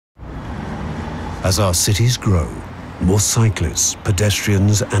As our cities grow, more cyclists,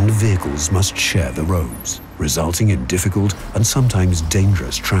 pedestrians, and vehicles must share the roads, resulting in difficult and sometimes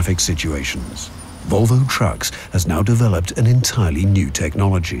dangerous traffic situations. Volvo Trucks has now developed an entirely new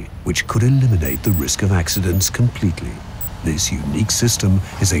technology which could eliminate the risk of accidents completely. This unique system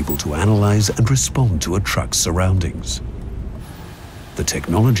is able to analyze and respond to a truck's surroundings. The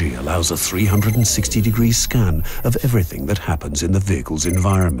technology allows a 360-degree scan of everything that happens in the vehicle's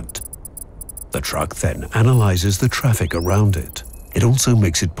environment. The truck then analyzes the traffic around it. It also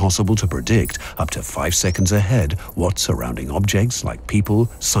makes it possible to predict up to 5 seconds ahead what surrounding objects like people,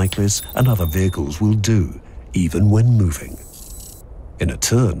 cyclists, and other vehicles will do, even when moving. In a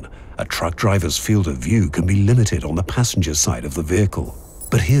turn, a truck driver's field of view can be limited on the passenger side of the vehicle.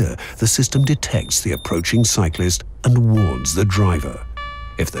 But here, the system detects the approaching cyclist and warns the driver.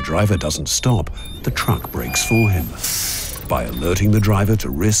 If the driver doesn't stop, the truck brakes for him. By alerting the driver to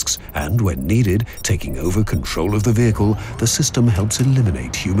risks and, when needed, taking over control of the vehicle, the system helps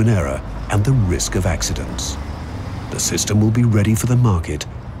eliminate human error and the risk of accidents. The system will be ready for the market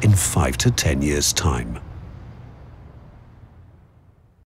in 5 to 10 years' time.